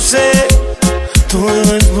luce.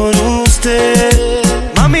 Todo es por usted.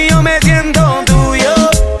 Mami, yo me siento tuyo.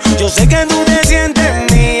 Yo sé que tú te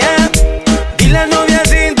sientes mía. Y la novia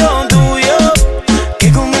siento tuyo,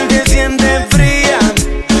 que con él te sientes fría.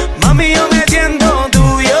 Mami, yo me siento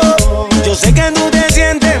tuyo. Yo sé que tú te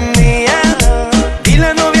sientes mía. Y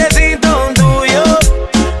la novia siento tuyo,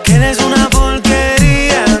 que eres una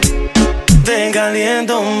porquería. Te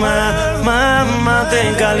caliento más, mamá,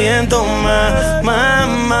 te caliento más.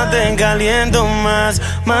 Mamá, te caliento más.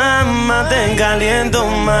 Mamá, te caliento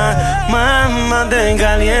más. Mamá, te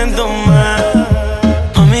caliento más.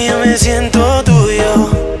 Mami, yo me siento tuyo.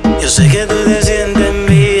 Yo sé que tú te sientes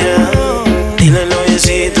mía. Dile al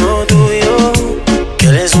noviecito tuyo que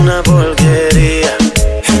eres una porquería.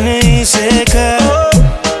 N.I.C.K.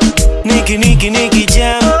 Nicky, Nicky, Nicky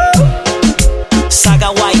Jam.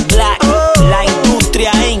 Saga White Black, la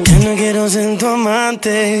industria Inc. Yo no quiero ser tu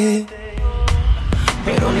amante,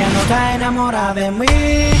 pero ya no está enamorada de mí.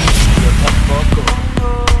 Yo tampoco.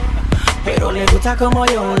 Pero le gusta como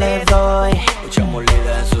yo le doy. Mucha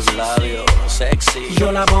molida en sus labios, sexy.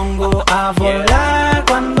 Yo la pongo a volar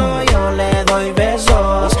cuando yo le doy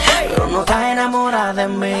besos. Pero no está enamorada de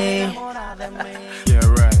mí. Yeah,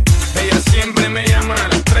 right.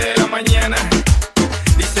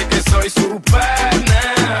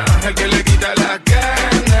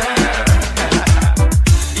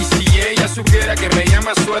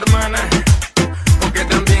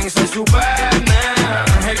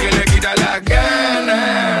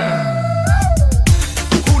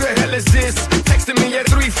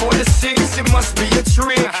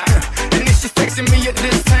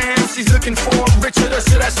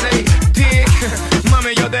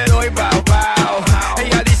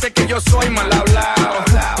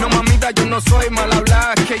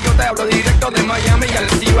 del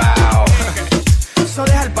Cibao. Eso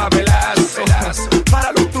deja el papelazo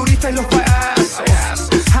para los turistas y los payasos.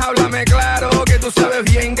 Háblame claro que tú sabes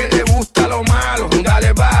bien que te gusta lo malo.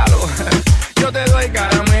 Dale palo, yo te doy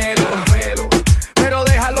caramelo, pero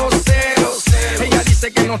deja los celos. Ella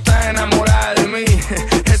dice que no está enamorada de mí.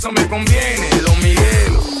 Eso me conviene, Don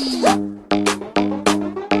Miguel.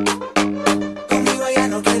 Conmigo ella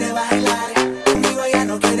no quiere bailar, conmigo ella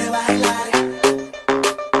no quiere bailar.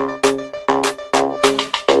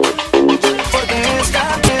 Porque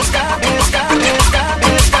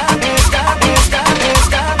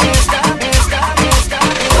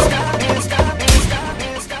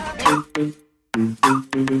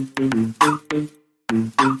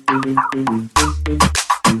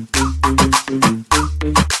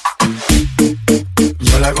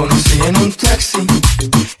yo la conocí en un taxi,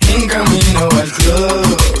 en camino al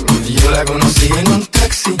club. Yo la conocí en un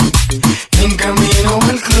taxi, en camino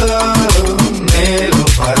al club. Me lo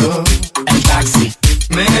paró el taxi,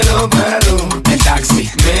 me lo paró el taxi,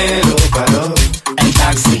 me lo paró el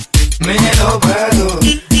taxi, me lo paró.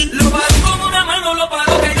 Lo paró como una mano, lo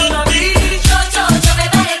paró que yo la vi. Yo me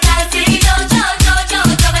paré el taxi, yo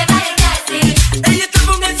me paré el taxi. Ella está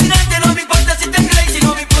con un accidente, no me importa si te crazy,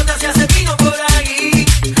 no me importa si hace vino por ahí.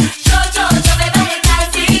 Yo me paré el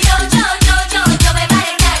taxi, yo me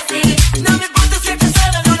paré el taxi. No me importa si es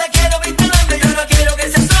casada, no la quiero vinculando, yo no quiero que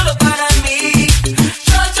sea solo para mí.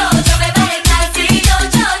 Yo me paré el taxi, yo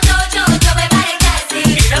me paré el taxi.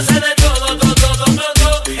 Ella sabe de todo,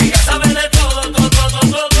 ella sabe de todo,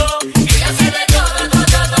 ella sabe de todo,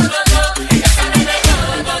 ella sabe de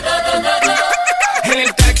todo. En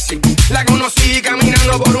el taxi la conocí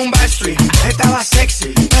caminando por un backstreet. Estaba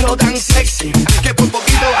sexy, pero tan sexy que por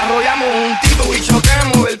poquito arrollamos un tipo y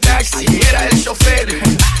chocamos el taxi. Era el chofer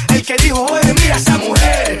el que dijo: oye, mira esa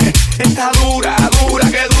mujer, está dura,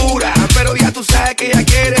 que dura. Pero ya tú sabes que ella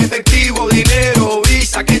quiere efectivo, dinero,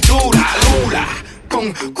 visa, que dura,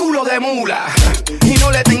 con culo de mula. Y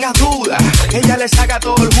no le tengas duda, ella le saca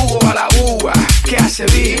todo el jugo a la uva. Que hace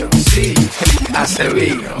vino, sí, hace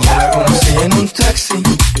vino. Yo la conocí en un taxi,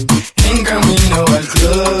 en camino al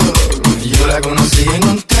club. Yo la conocí en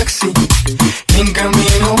un taxi, en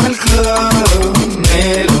camino al club.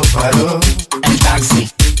 Me lo paró el taxi,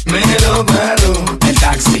 me lo paró el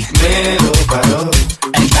taxi, me lo paró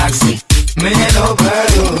el taxi, me lo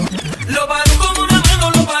paró. Lo paró como una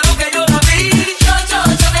mano, lo paró que yo la vi. Yo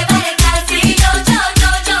me paré el taxi, yo me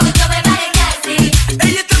paré el taxi.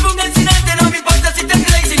 Ella está con un accidente, no me importa si te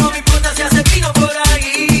crazy, no me importa si hace vino por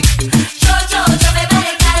ahí. Yo me paré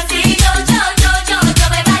el taxi, yo me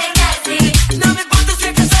paré el taxi. No me importa si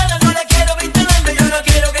es casada, no la quiero vinculando, yo no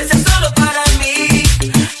quiero que sea solo para mí.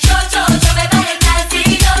 Yo me paré el taxi,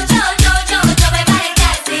 yo me paré el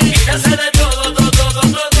taxi. Ella sabe de todo,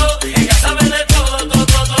 ella sabe de todo,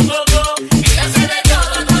 ella sabe de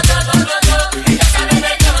todo, ella sabe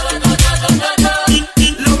de todo.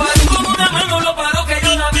 Lo paró como una mano, lo paró que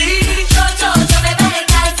yo la vi. Yo me paré el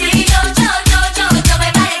taxi, yo me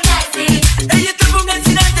paré el taxi. Ella está con un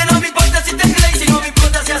accidente, no me importa si te crazy, no me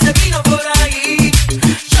importa si hace vino por ahí.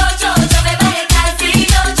 Yo me paré el taxi,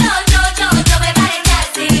 yo me paré el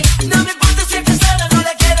taxi. No me importa si es casada, no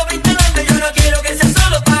la quiero vinculando, yo no quiero que sea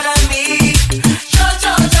solo para mí.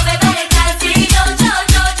 Yo me paré el taxi, yo me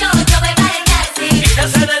paré el taxi. Ella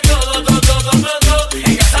sabe de todo,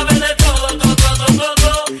 ella sabe de todo,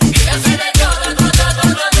 ella sabe de todo,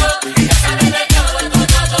 ella sabe de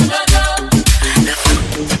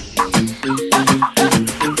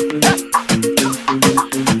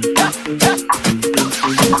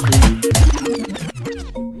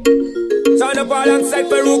Sound up alongside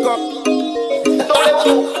Peruco.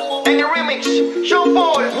 En el remix, Sean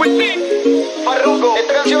Paul, Farruko.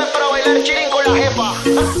 Esta canción es para bailar chilling con la jefa.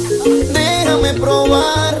 Déjame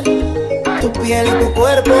probar tu piel y tu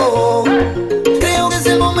cuerpo. Creo que es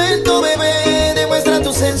el momento, bebé. Demuestra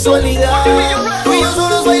tu sensualidad. Tú y yo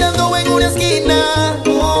solos bailando en una esquina.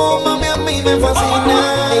 Oh, mami, a mí me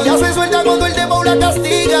fascina. Ella se suelta cuando el tempo la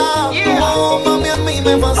castiga. Oh, mami, a mí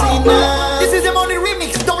me fascina. This is the Money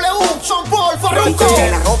Remix, Sean Paul, Farruko. Ponte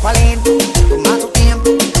la ropa lento, toma tu tiempo,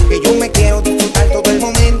 que yo me quiero disfrutar todo el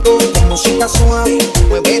momento. Con música suave,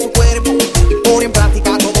 mueve tu cuerpo y pon en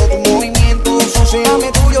práctica todo tu movimiento.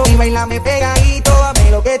 Sosegame tuyo y bailame pegadito.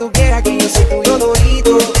 Hazme lo que tú quieras, que yo soy tuyo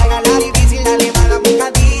todito. Hágala difícil, dale más a un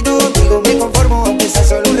gatito. Digo, me conformo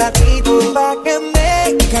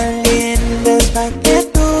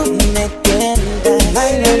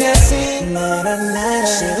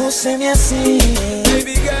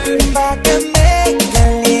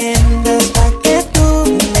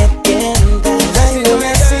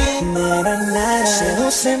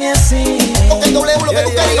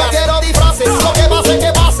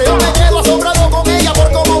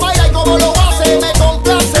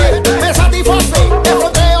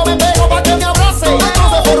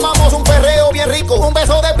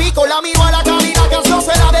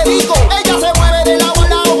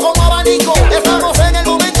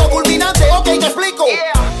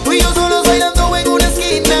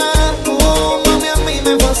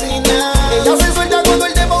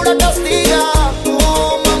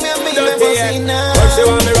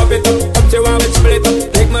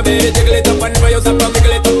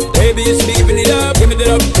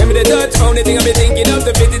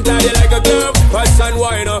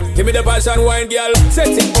passion wine, girl. Set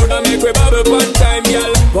it out and make we bubble one time,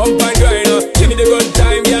 girl. Pump and grind, give me the good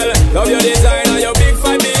time, girl. Love your design and your big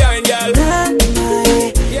fan behind, girl.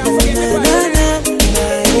 Yeah, forget the passion.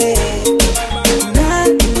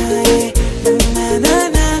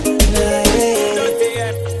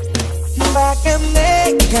 Pa' que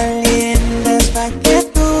me calientas, pa' que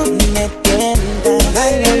tú me tientas.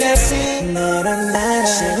 Báilame así,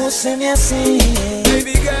 sedúceme así.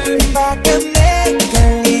 Pa' que me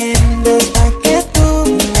calientas, pa' que tú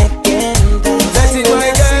me tientas. Báilame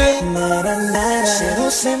así,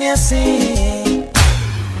 sedúceme así.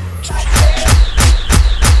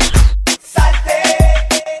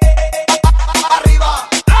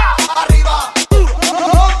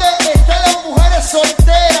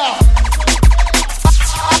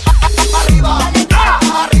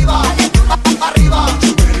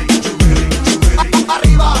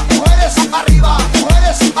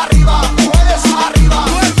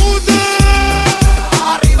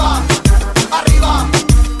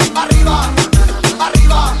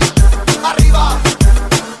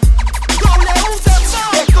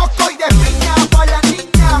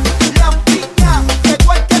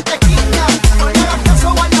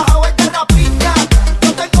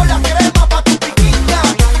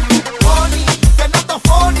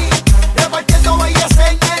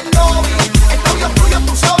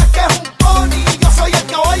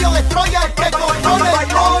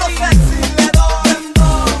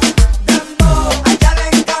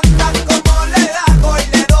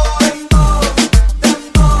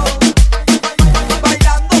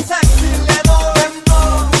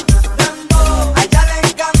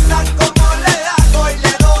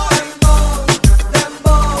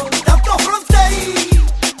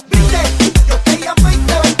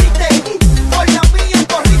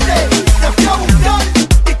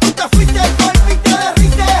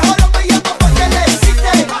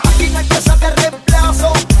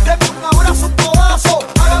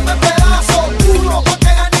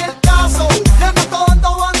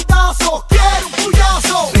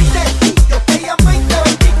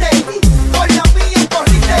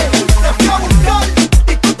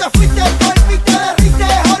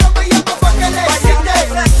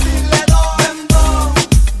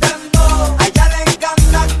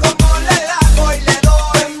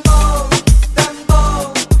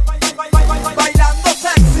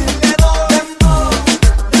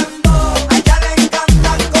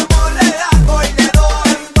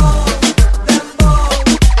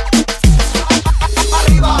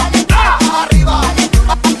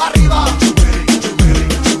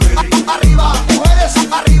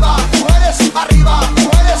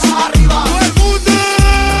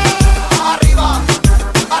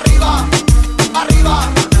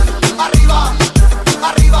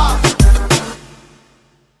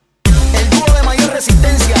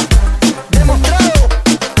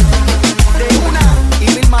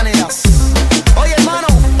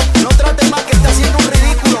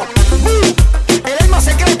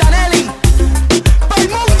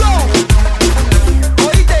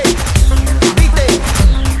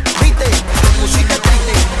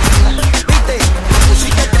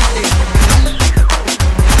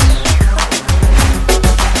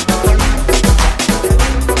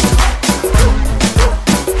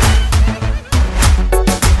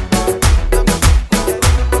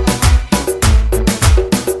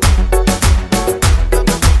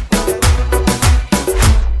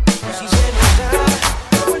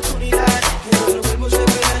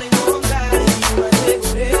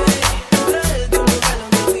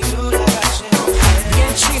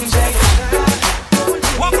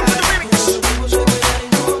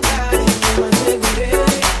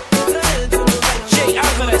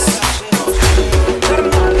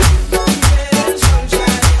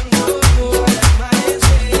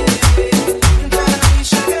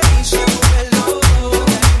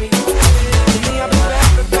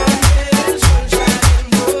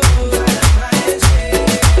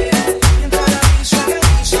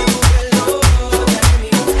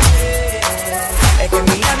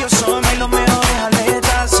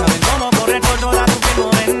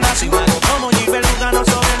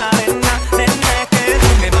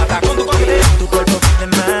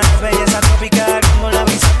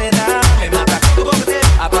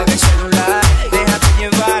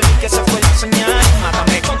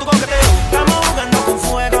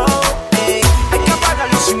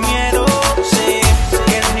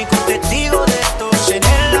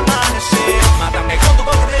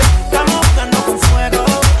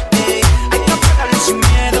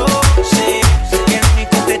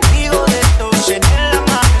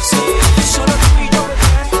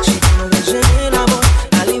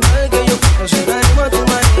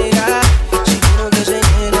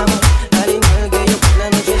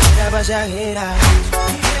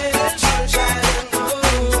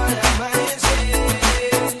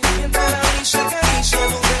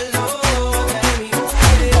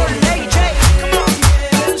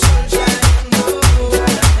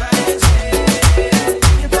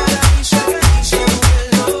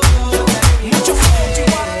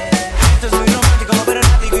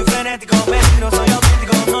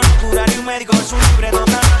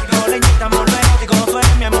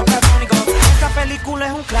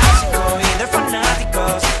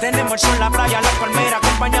 sol, la playa, la palmera,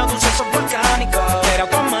 acompañado de un sexo volcánico. Pero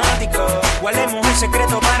automático, guardemos un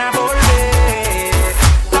secreto para volver.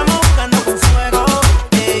 Estamos buscando con fuego,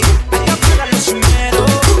 ey, hay que apagarle sin miedo,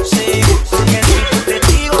 sí. Que el tipo es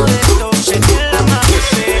testigo de esto, se tiene la mano,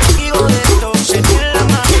 testigo de esto, se tiene la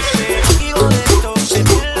mano, testigo de esto, se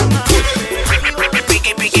tiene la mano.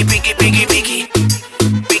 Piqui, piqui, piqui, piqui, piqui.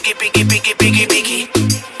 Piqui, piqui, piqui, piqui, piqui.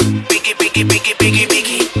 Piqui, piqui, piqui, piqui,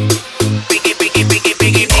 piqui. Piqui, piqui, piqui,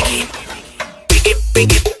 piqui, piqui. Piqui,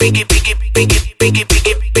 piqui, piqui, piqui, piqui, piqui, piqui,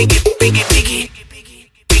 piqui, piqui, piqui.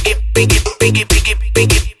 Piqui, piqui, piqui,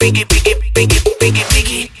 piqui, piqui, piqui, piqui, piqui,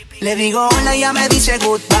 piqui. Le digo hola y ella me dice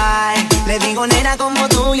goodbye. Le digo nena como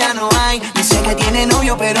tú ya no hay. Dice que tiene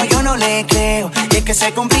novio pero yo no le creo. Y es que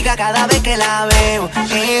se complica cada vez que la veo.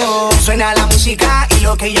 Suena la música y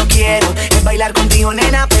lo que yo quiero es bailar contigo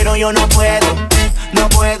nena pero yo no puedo. No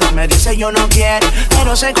puedo, me dice yo no quiero.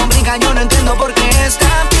 Pero se complica, yo no entiendo por qué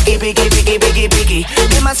está piqui, piqui, piqui, piqui, piqui.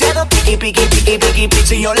 Demasiado piqui, piqui, piqui, piqui, piqui.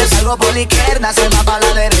 Si yo le salgo por la izquierda, se va para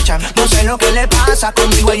la derecha. No sé lo que le pasa,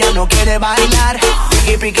 conmigo ella no quiere bailar.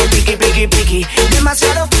 Piqui, piqui, piqui, piqui, piqui.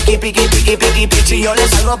 Demasiado piqui, piqui, piqui, piqui, piqui. Si yo le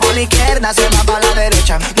salgo por la izquierda, se va para la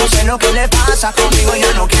derecha. No sé lo que le pasa, conmigo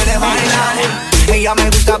ella no quiere bailar. Ella me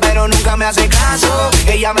gusta pero nunca me hace caso.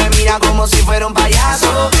 Ella me mira como si fuera un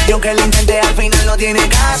payaso. Y aunque lo intenté al final no tiene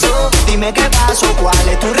caso. Dime qué pasó, cuál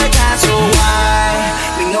es tu rechazo.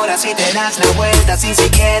 Why? Me ignoras si te das la vuelta sin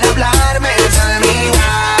siquiera hablarme. Tell me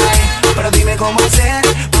why. Pero dime cómo hacer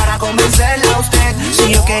para convencerla a usted.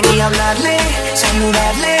 Si yo quería hablarle,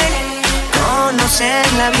 saludarle,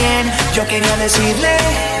 conocerla bien. Yo quería decirle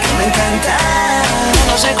que me encanta.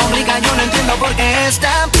 No se complica, yo no entiendo por qué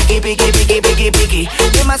está piqui, piqui, piqui, piqui, piqui.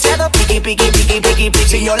 Demasiado piqui, piqui, piqui, piqui, piqui.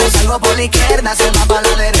 Si yo le salgo por la izquierda, se va para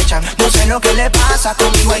la derecha. No sé lo que le pasa,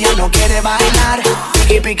 conmigo ella no quiere bailar.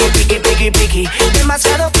 Piqui, piqui, piqui, piqui, piqui.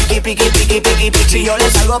 Demasiado piqui, piqui, piqui, piqui, piqui. Si yo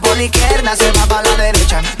le salgo por la izquierda, se va para la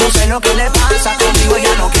derecha. No sé lo que le pasa, conmigo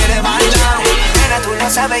ella no quiere bailar. Nena, tú lo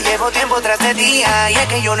sabes, llevo tiempo tras de día. Y es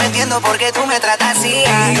que yo no entiendo por qué tú me tratas así.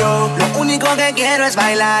 Y yo lo único que quiero es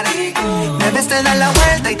bailar. Me ves, te das la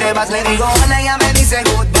vuelta y te vas. Le digo hola, ella me dice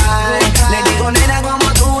goodbye. Le digo nena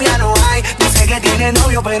como tú ya no hay. Dice que tiene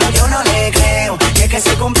novio pero yo no le creo. Y es que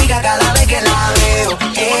se complica cada vez que la veo.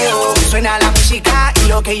 Suena la música y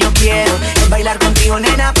lo que yo quiero es bailar contigo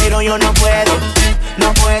nena pero yo no puedo.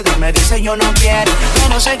 No puedo, me dice yo no quiero.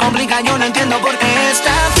 Pero se complica, yo no entiendo por qué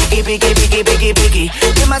está piqui, piqui, piqui, piqui, piqui.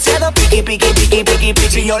 Demasiado piqui, piqui, piqui, piqui, piqui.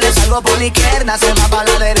 Si yo le salgo por la izquierda, se va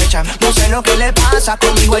para la derecha. No sé lo que le pasa,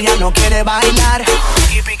 conmigo ella no quiere bailar.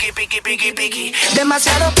 Piqui, piqui, piqui, piqui, piqui.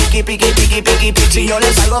 Demasiado piqui, piqui, piqui, piqui, piqui. Si yo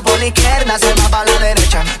le salgo por la izquierda, se va para la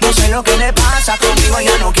derecha. No sé lo que le pasa, conmigo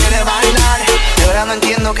ella no quiere bailar. De verdad no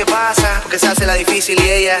entiendo qué pasa, porque se hace la difícil y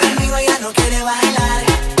ella conmigo ella no quiere bailar.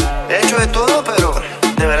 He hecho de todo, pero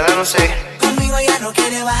de verdad no sé. Conmigo ella no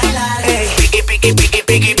quiere bailar. Piqui, piqui, piqui,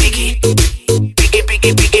 piqui, piqui. Piqui,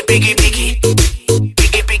 piqui, piqui, piqui, piqui.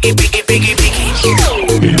 Piqui, piqui, piqui, piqui, piqui.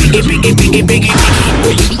 Piqui, piqui, piqui, piqui, piqui.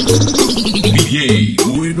 DJ